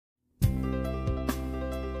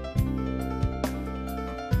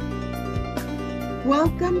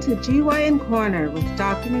Welcome to GYN Corner with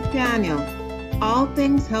Dr. McDaniel, all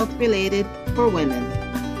things health related for women.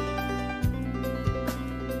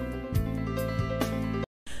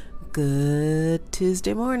 Good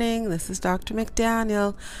Tuesday morning. This is Dr.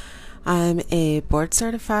 McDaniel. I'm a board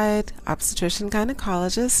certified obstetrician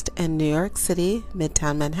gynecologist in New York City,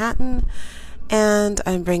 Midtown Manhattan, and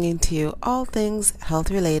I'm bringing to you all things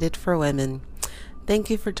health related for women.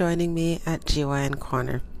 Thank you for joining me at GYN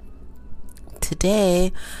Corner.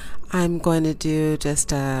 Today, I'm going to do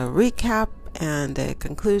just a recap and a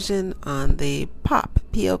conclusion on the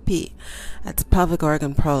POP. That's pelvic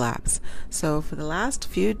organ prolapse. So for the last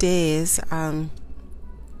few days, I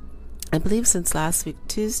believe since last week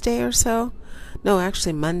Tuesday or so, no,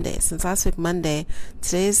 actually Monday, since last week Monday,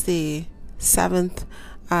 today is the 7th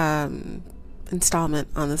installment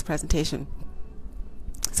on this presentation.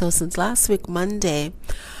 So since last week Monday,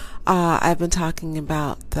 I've been talking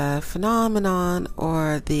about the phenomenon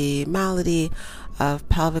or the malady of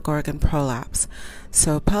pelvic organ prolapse.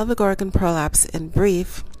 So pelvic organ prolapse in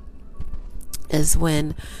brief is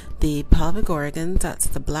when the pelvic organs, that's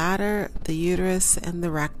the bladder, the uterus, and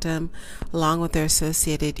the rectum, along with their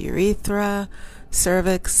associated urethra,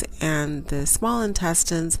 cervix, and the small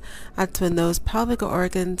intestines, that's when those pelvic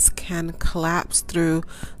organs can collapse through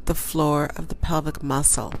the floor of the pelvic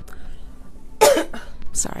muscle.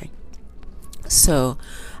 Sorry. So,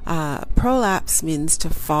 prolapse means to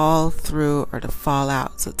fall through or to fall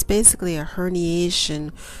out. So it's basically a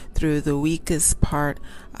herniation through the weakest part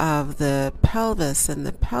of the pelvis. And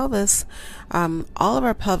the pelvis, all of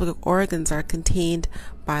our pelvic organs are contained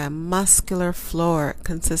by a muscular floor. It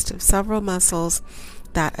consists of several muscles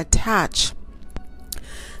that attach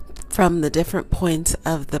from the different points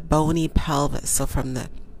of the bony pelvis. So from the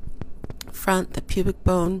front, the pubic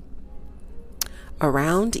bone,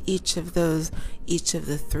 around each of the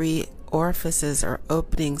three orifices or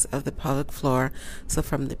openings of the pelvic floor. So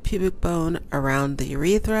from the pubic bone around the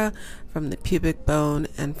urethra, from the pubic bone,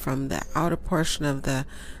 and from the outer portion of the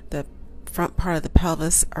front part of the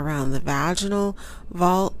pelvis around the vaginal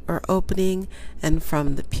vault or opening, and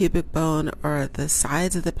from the pubic bone or the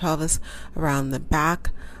sides of the pelvis around the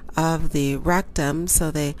back of the rectum.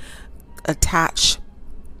 So they attach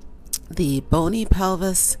the bony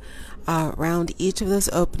pelvis around each of those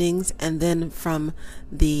openings, and then from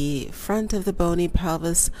the front of the bony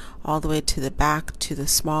pelvis all the way to the back, to the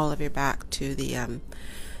small of your back, to the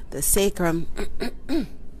sacrum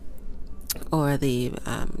or the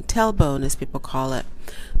tailbone, as people call it.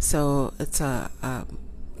 So it's a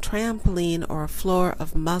trampoline or a floor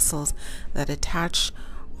of muscles that attach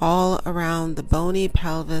all around the bony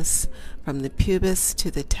pelvis from the pubis to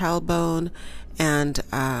the tailbone, and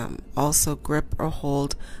also grip or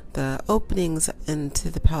hold the openings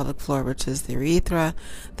into the pelvic floor, which is the urethra,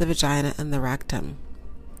 the vagina, and the rectum.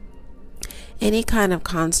 Any kind of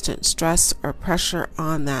constant stress or pressure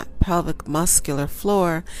on that pelvic muscular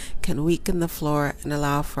floor can weaken the floor and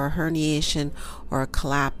allow for a herniation or a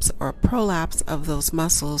collapse or a prolapse of those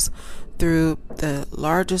muscles through the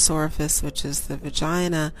largest orifice, which is the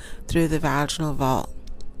vagina, through the vaginal vault.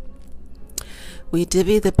 We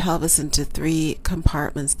divvy the pelvis into three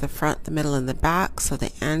compartments: the front, the middle, and the back. So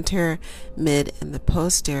the anterior, mid, and the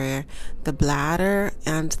posterior. The bladder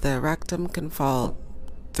and the rectum can fall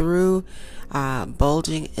through,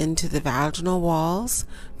 bulging into the vaginal walls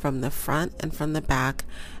from the front and from the back,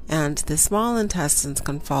 and the small intestines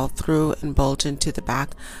can fall through and bulge into the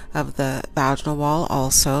back of the vaginal wall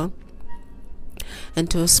also.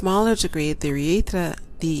 And to a smaller degree, the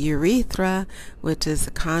urethra, which is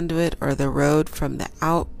the conduit or the road from the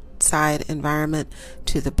outside environment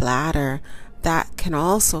to the bladder, that can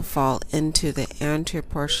also fall into the anterior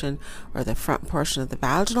portion or the front portion of the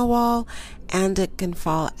vaginal wall, and it can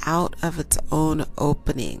fall out of its own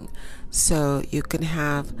opening. So you can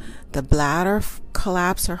have the bladder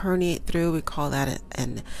collapse or herniate through. We call that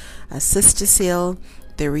a cystocele.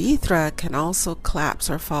 The urethra can also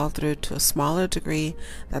collapse or fall through to a smaller degree.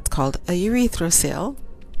 That's called a urethrocoele.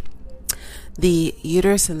 The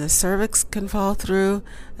uterus and the cervix can fall through.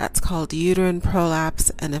 That's called uterine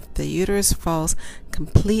prolapse. And if the uterus falls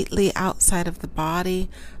completely outside of the body,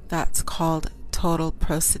 that's called total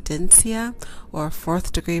procedencia or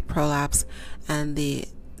fourth degree prolapse. And the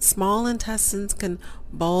small intestines can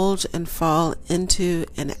bulge and fall into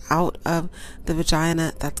and out of the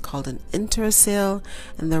vagina. That's called an interocoele.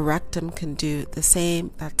 And the rectum can do the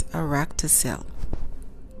same. That's a rectocoele.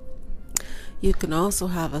 You can also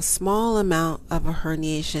have a small amount of a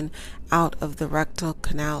herniation out of the rectal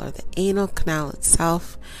canal or the anal canal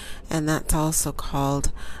itself, and that's also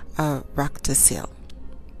called a rectocoele.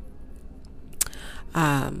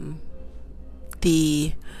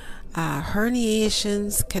 The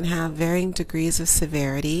herniations can have varying degrees of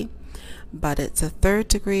severity, but it's a 3rd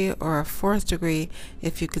degree or a 4th degree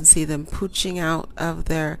if you can see them pooching out of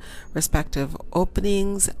their respective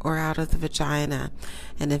openings or out of the vagina.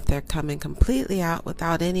 And if they're coming completely out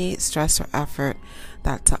without any stress or effort,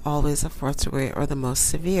 that's always a 4th degree or the most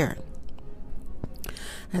severe.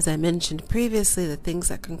 As I mentioned previously, the things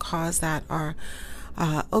that can cause that are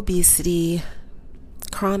obesity,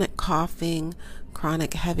 chronic coughing,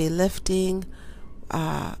 chronic heavy lifting,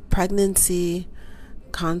 pregnancy,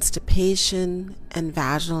 constipation, and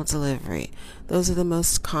vaginal delivery. Those are the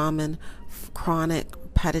most common chronic,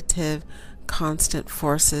 repetitive, constant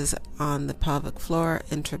forces on the pelvic floor,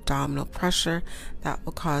 intra-abdominal pressure that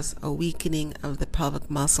will cause a weakening of the pelvic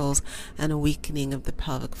muscles and a weakening of the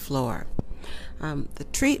pelvic floor. The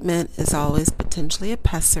treatment is always potentially a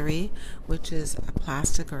pessary, which is a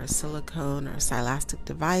plastic or a silicone or a silastic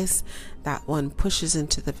device that one pushes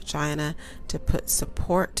into the vagina to put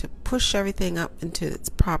support, to push everything up into its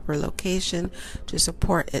proper location, to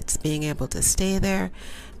support its being able to stay there,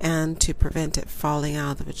 and to prevent it falling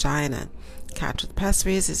out of the vagina. Catch with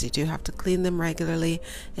pessaries is you do have to clean them regularly,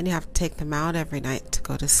 and you have to take them out every night to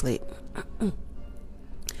go to sleep.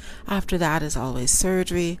 After that is always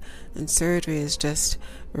surgery, and surgery is just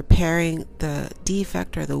repairing the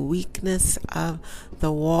defect or the weakness of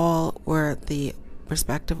the wall where the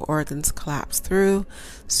respective organs collapse through.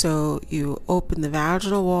 So you open the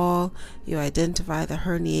vaginal wall, you identify the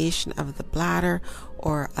herniation of the bladder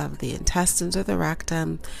or of the intestines or the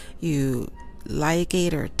rectum, you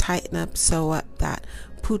ligate or tighten up, sew up that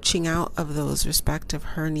pooching out of those respective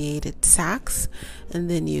herniated sacs,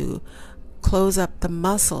 and then you close up the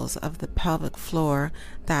muscles of the pelvic floor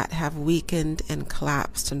that have weakened and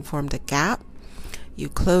collapsed and formed a gap. You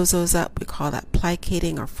close those up, we call that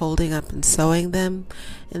plicating or folding up and sewing them,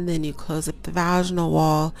 and then you close up the vaginal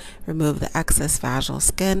wall, remove the excess vaginal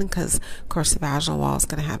skin, because of course the vaginal wall is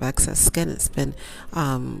going to have excess skin. It's been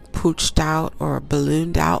pooched out or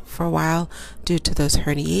ballooned out for a while due to those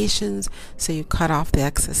herniations. So you cut off the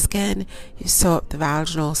excess skin, you sew up the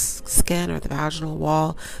vaginal skin or the vaginal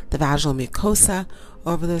wall, the vaginal mucosa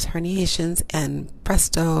over those herniations, and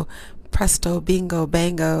presto, bingo,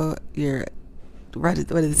 bango, you're what did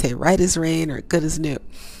they say? Right as rain or good as new.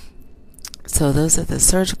 So those are the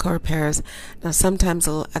surgical repairs. Now sometimes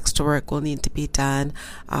a little extra work will need to be done,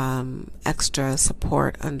 extra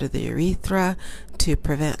support under the urethra to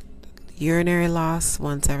prevent urinary loss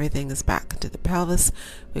once everything is back into the pelvis.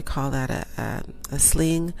 We call that a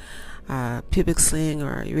sling, pubic sling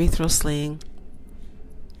or urethral sling.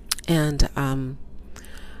 And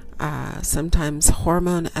sometimes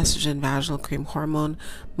hormone, estrogen, vaginal cream hormone,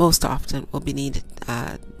 most often will be needed,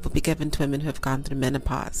 will be given to women who have gone through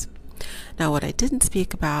menopause. Now, what I didn't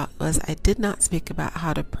speak about was I did not speak about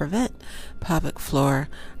how to prevent pelvic floor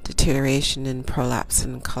deterioration and prolapse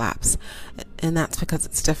and collapse, and that's because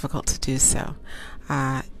it's difficult to do so.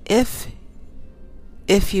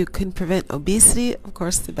 If you can prevent obesity, of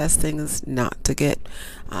course, the best thing is not to gain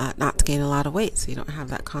a lot of weight, so you don't have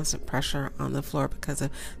that constant pressure on the floor because of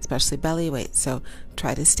especially belly weight. So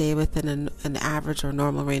try to stay within an average or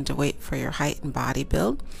normal range of weight for your height and body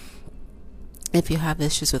build. If you have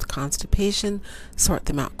issues with constipation, sort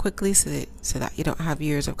them out quickly so that you don't have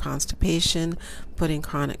years of constipation, putting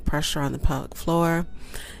chronic pressure on the pelvic floor.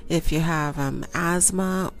 If you have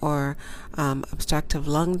asthma or obstructive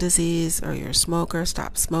lung disease, or you're a smoker,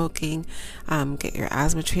 stop smoking. Get your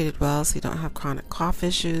asthma treated well so you don't have chronic cough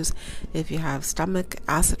issues. If you have stomach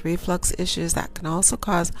acid reflux issues, that can also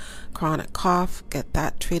cause chronic cough. Get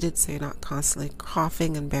that treated so you're not constantly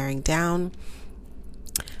coughing and bearing down.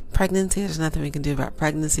 Pregnancy, there's nothing we can do about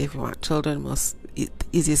pregnancy. If you want children, the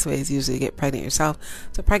easiest way is usually to get pregnant yourself.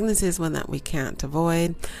 So pregnancy is one that we can't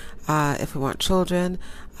avoid if we want children.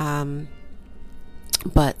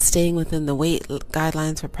 But staying within the weight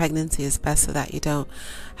guidelines for pregnancy is best so that you don't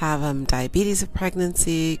have diabetes of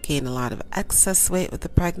pregnancy, gain a lot of excess weight with the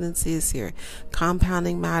pregnancies, your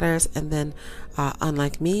compounding matters, and then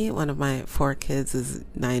unlike me, one of my 4 kids is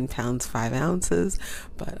 9 pounds 5 ounces,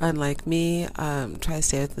 but unlike me, try to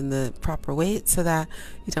stay within the proper weight so that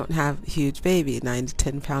you don't have a huge baby, 9 to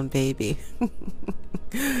 10 pound baby.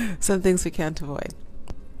 Some things we can't avoid.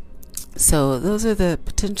 So those are the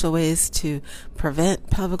potential ways to prevent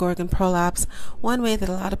pelvic organ prolapse. One way that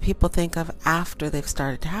a lot of people think of after they've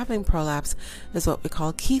started having prolapse is what we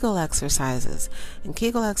call Kegel exercises. And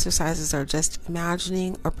Kegel exercises are just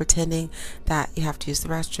imagining or pretending that you have to use the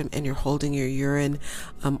restroom and you're holding your urine,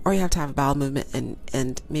 or you have to have a bowel movement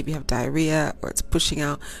and maybe you have diarrhea or it's pushing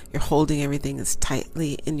out. You're holding everything as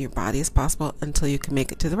tightly in your body as possible until you can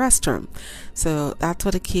make it to the restroom. So that's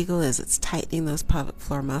what a Kegel is. It's tightening those pelvic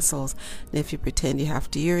floor muscles. And if you pretend you have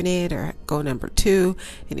to urinate or go number 2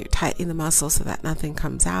 and you're tightening the muscles so that nothing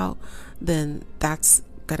comes out, then that's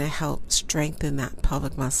going to help strengthen that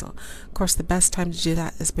pelvic muscle. Of course, the best time to do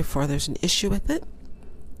that is before there's an issue with it.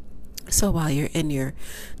 So while you're in your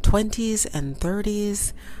 20s and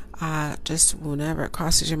 30s, just whenever it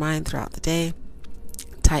crosses your mind throughout the day,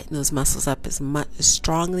 tighten those muscles up as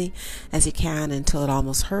strongly as you can until it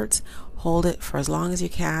almost hurts. Hold it for as long as you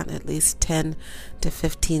can, at least 10 to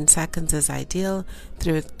 15 seconds is ideal.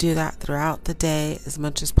 Do that throughout the day as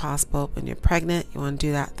much as possible. When you're pregnant, you want to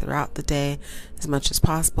do that throughout the day as much as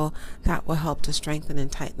possible. That will help to strengthen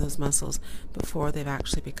and tighten those muscles before they've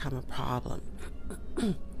actually become a problem.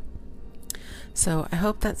 So I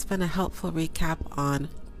hope that's been a helpful recap on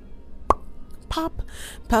POP,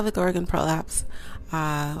 pelvic organ prolapse,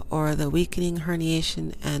 or the weakening,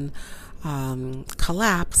 herniation, and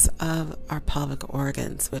collapse of our pelvic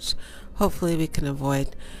organs, which hopefully we can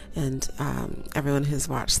avoid, and everyone who's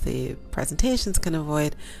watched the presentations can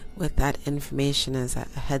avoid with that information as a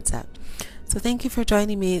heads up. So thank you for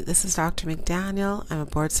joining me. This is Dr. McDaniel. I'm a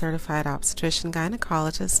board-certified obstetrician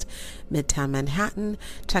gynecologist, Midtown Manhattan.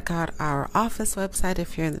 Check out our office website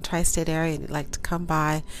if you're in the tri-state area and you'd like to come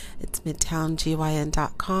by. It's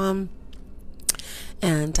midtowngyn.com.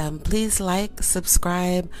 And please like,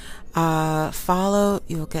 subscribe, follow.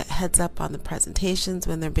 You'll get heads up on the presentations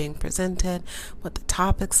when they're being presented, what the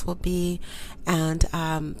topics will be. And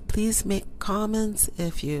please make comments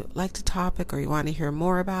if you like the topic or you want to hear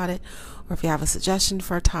more about it, or if you have a suggestion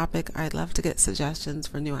for a topic. I'd love to get suggestions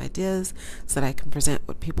for new ideas so that I can present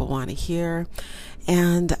what people want to hear.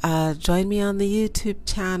 And join me on the YouTube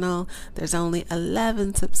channel. There's only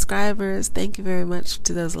 11 subscribers. Thank you very much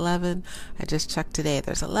to those 11. I just checked today.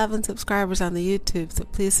 There's 11 subscribers on the YouTube, so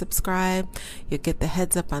please subscribe. You'll get the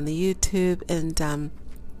heads up on the YouTube, and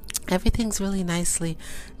everything's really nicely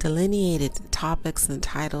delineated, the topics and the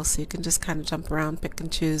titles, so you can just kind of jump around, pick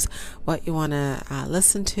and choose what you want to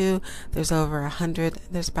listen to. There's about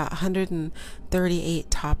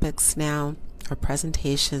 138 topics now, or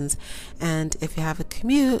presentations. And if you have a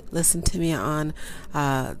commute, listen to me on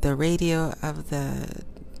the radio of the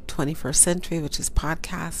 21st century, which is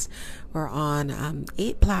podcast. We're on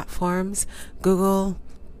 8 platforms: Google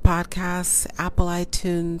Podcasts, Apple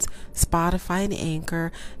iTunes, Spotify, and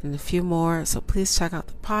Anchor, and a few more. So please check out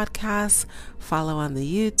the podcasts, follow on the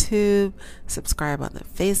YouTube, subscribe on the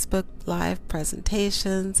Facebook live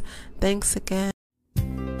presentations. Thanks again.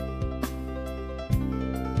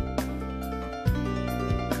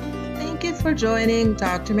 Thank you for joining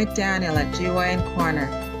Dr. McDaniel at GYN Corner,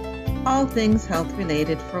 all things health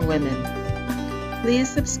related for women. Please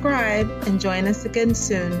subscribe and join us again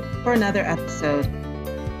soon for another episode.